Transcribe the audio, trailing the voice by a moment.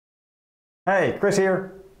Hey, Chris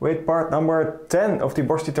here with part number 10 of the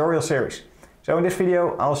BOSH tutorial series. So in this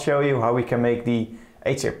video I'll show you how we can make the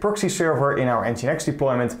HA Proxy server in our Nginx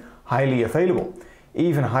deployment highly available.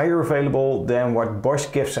 Even higher available than what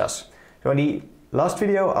BOSH gives us. So in the last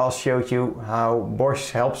video I'll show you how BOSH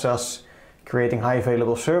helps us creating high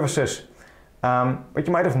available services. But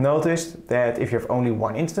you might have noticed that if you have only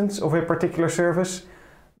one instance of a particular service,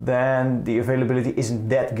 then the availability isn't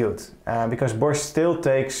that good. Because BOSH still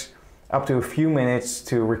takes up to a few minutes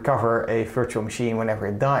to recover a virtual machine whenever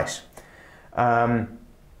it dies.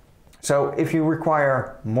 So if you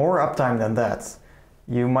require more uptime than that,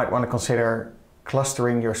 you might want to consider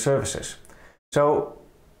clustering your services. So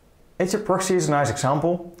HA Proxy is a nice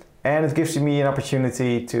example, and it gives me an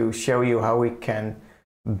opportunity to show you how we can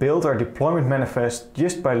build our deployment manifest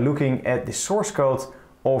just by looking at the source code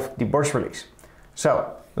of the BOSH release.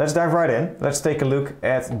 So let's dive right in. Let's take a look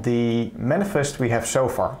at the manifest we have so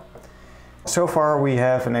far. So far we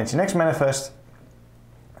have an Nginx manifest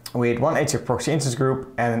with one HA Proxy instance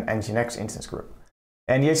group and an Nginx instance group.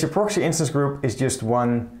 And the HA Proxy instance group is just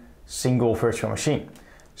one single virtual machine.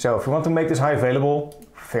 So if we want to make this high available,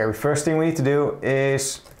 very first thing we need to do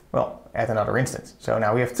is, well, add another instance. So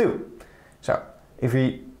now we have two. So if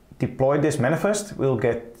we deploy this manifest, we'll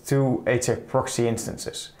get two HA Proxy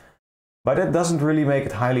instances. But that doesn't really make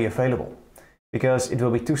it highly available because it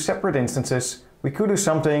will be two separate instances. We could do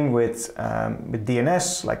something with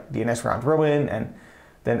DNS, like DNS round robin, and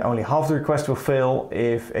then only half the request will fail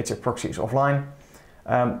if HA Proxy is offline.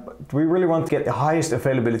 But we really want to get the highest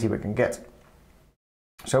availability we can get.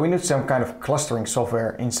 So we need some kind of clustering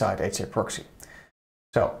software inside HA Proxy.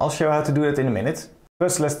 So I'll show you how to do that in a minute.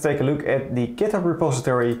 First, let's take a look at the GitHub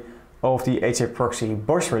repository of the HA Proxy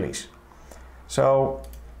BOSH release. So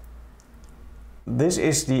this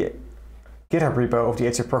is the GitHub repo of the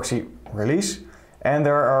HA Proxy release, and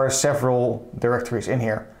there are several directories in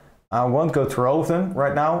here. I won't go through all of them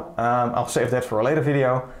right now. I'll save that for a later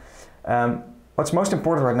video. What's most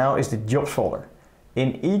important right now is the jobs folder.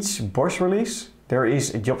 In each BOSH release there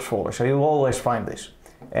is a jobs folder, so you'll always find this.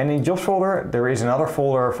 And in jobs folder there is another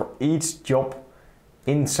folder for each job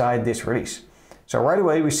inside this release. So right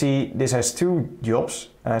away we see this has two jobs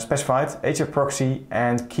specified, HA Proxy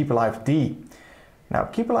and Keep Alive D. Now,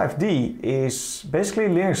 Keep Alive D is basically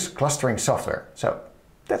Linux clustering software, so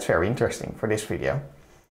that's very interesting for this video.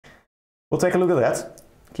 We'll take a look at that,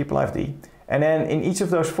 Keep Alive D, and then in each of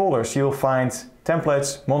those folders you'll find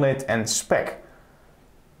templates, monit and spec.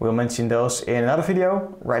 We'll mention those in another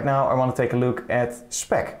video. Right now I want to take a look at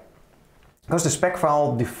spec, because the spec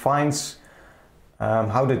file defines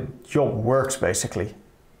how the job works basically.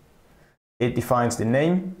 It defines the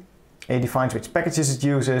name, it defines which packages it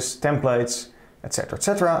uses, templates, etc,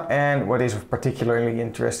 etc. And what is particularly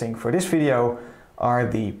interesting for this video are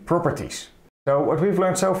the properties. So what we've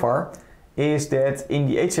learned so far is that in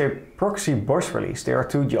the HA Proxy BOSH release there are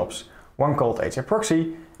two jobs, one called HA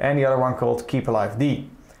Proxy and the other one called Keep Alive D.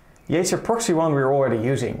 The HA Proxy one we're already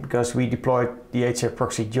using because we deployed the HA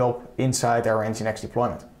Proxy job inside our Nginx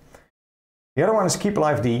deployment. The other one is Keep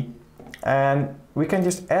Alive D, and we can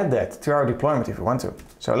just add that to our deployment if we want to.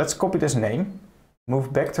 So let's copy this name,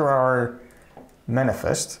 move back to our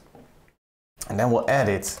manifest, and then we'll add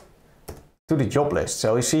it to the job list.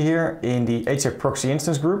 So you see here in the HA Proxy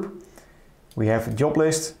instance group we have a job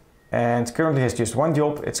list, and currently has just one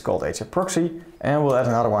job, it's called HA Proxy, and we'll add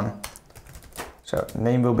another one. So the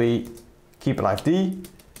name will be Keep Alive D,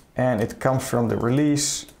 and it comes from the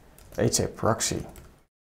release HA Proxy,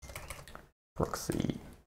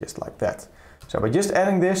 just like that. So by just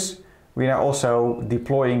adding this, we are also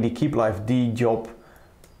deploying the Keep Alive D job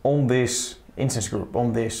on this instance group,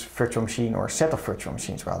 on this virtual machine, or set of virtual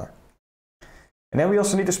machines rather. And then we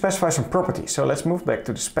also need to specify some properties. So let's move back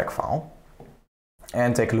to the spec file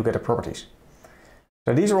and take a look at the properties.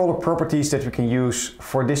 So these are all the properties that we can use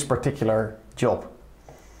for this particular job.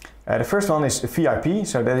 The first one is VIP,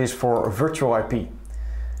 so that is for virtual IP.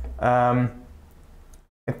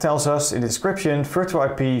 It tells us in the description, virtual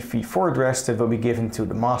IP v4 address that will be given to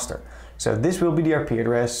the master. So this will be the IP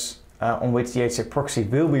address on which the HA Proxy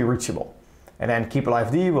will be reachable. And then Keep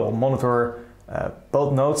Alive D will monitor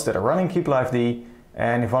both nodes that are running Keep Alive D,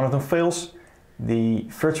 and if one of them fails, the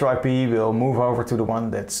virtual IP will move over to the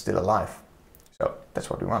one that's still alive. So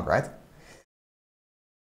that's what we want, right?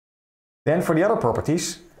 Then for the other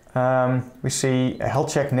properties, we see a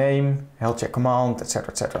health check name, health check command,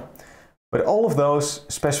 etc, etc. But all of those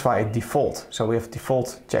specify a default. So we have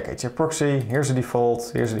default check HA Proxy, here's a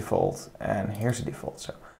default, and here's a default.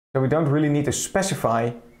 So we don't really need to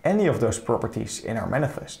specify any of those properties in our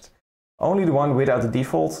manifest. Only the one without the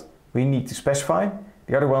default we need to specify,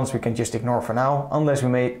 The other ones we can just ignore for now, unless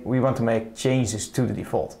we want to make changes to the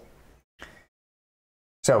default.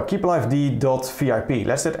 So keepAliveD.vip.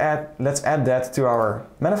 Let's add that to our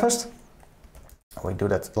manifest. We do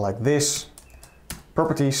that like this.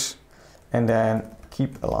 Properties, and then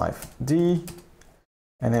keepAliveD,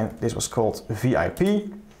 and then this was called VIP.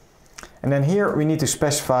 And then here we need to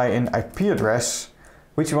specify an IP address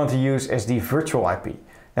which we want to use as the virtual IP.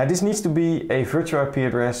 Now this needs to be a virtual IP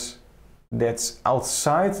address that's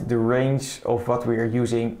outside the range of what we are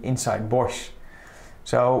using inside BOSH.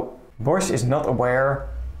 So BOSH is not aware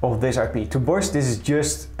of this IP. To BOSH this is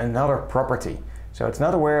just another property. So it's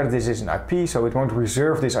not aware this is an IP, so it won't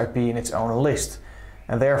reserve this IP in its own list.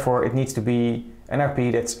 And therefore it needs to be an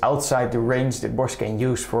IP that's outside the range that BOSH can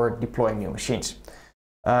use for deploying new machines.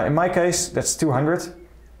 In my case that's 200.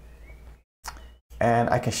 And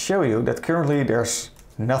I can show you that currently there's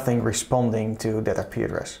nothing responding to that IP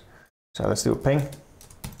address. So let's do a ping.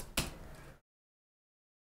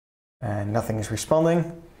 And nothing is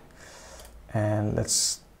responding. And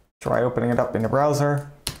let's try opening it up in the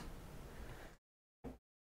browser.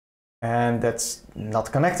 And that's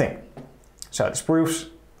not connecting. So this proves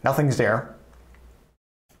nothing's there.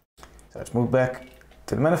 So let's move back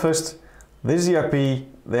to the manifest. This is the IP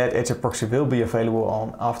that HA Proxy will be available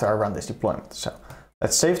on after I run this deployment. So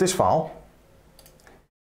let's save this file,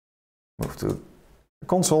 move to the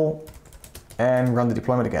console, and run the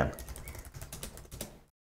deployment again.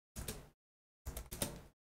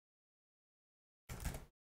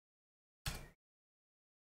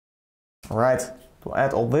 All right, we'll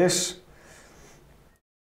add all this.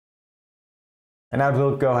 And now it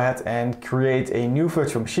will go ahead and create a new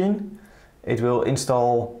virtual machine. It will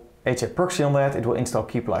install HA Proxy on that, it will install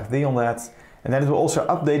keepAliveD on that, and then it will also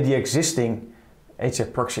update the existing HA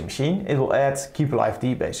Proxy machine. It will add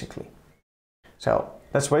keepAliveD basically. So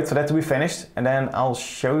let's wait for that to be finished, and then I'll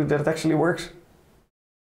show you that it actually works.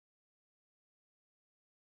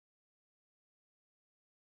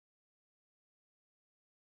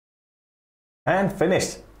 And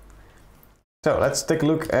finished. So let's take a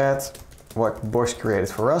look at what BOSH created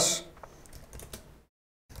for us.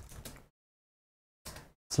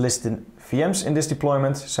 Let's list the VMs in this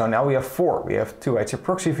deployment. So now we have 4. We have 2 HA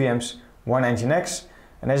Proxy VMs, 1 Nginx,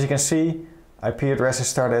 and as you can see, IP addresses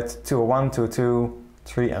start at 201, 202,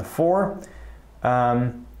 3 and 4.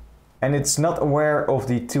 And it's not aware of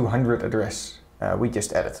the 200 address we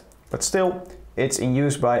just added. But still, it's in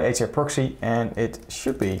use by HA Proxy and it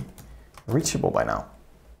should be reachable by now.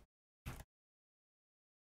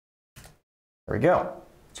 There we go,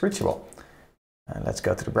 it's reachable. And let's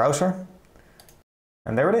go to the browser.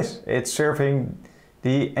 And there it is. It's serving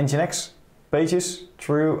the Nginx pages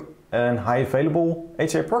through a high available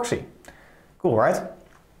HA Proxy. Cool, right?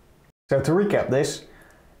 So to recap this,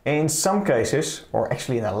 in some cases, or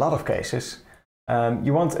actually in a lot of cases,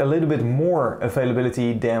 you want a little bit more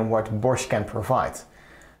availability than what BOSH can provide.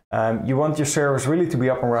 You want your servers really to be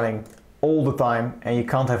up and running all the time, and you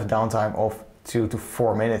can't have a downtime of 2 to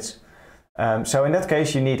 4 minutes. So in that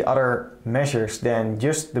case, you need other measures than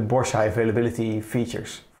just the BOSH high availability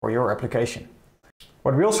features for your application.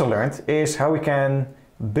 What we also learned is how we can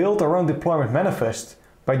build our own deployment manifest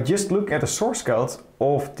by just looking at the source code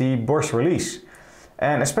of the BOSH release.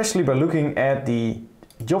 And especially by looking at the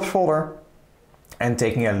jobs folder and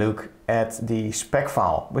taking a look at the spec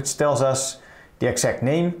file, which tells us the exact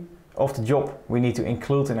name of the job we need to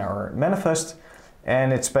include in our manifest,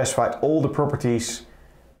 and it specified all the properties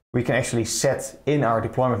we can actually set in our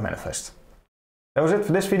deployment manifest. That was it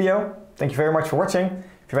for this video. Thank you very much for watching.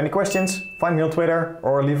 If you have any questions, find me on Twitter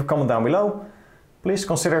or leave a comment down below. Please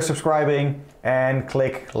consider subscribing and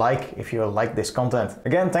click like if you like this content.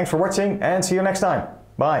 Again, thanks for watching and see you next time.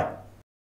 Bye.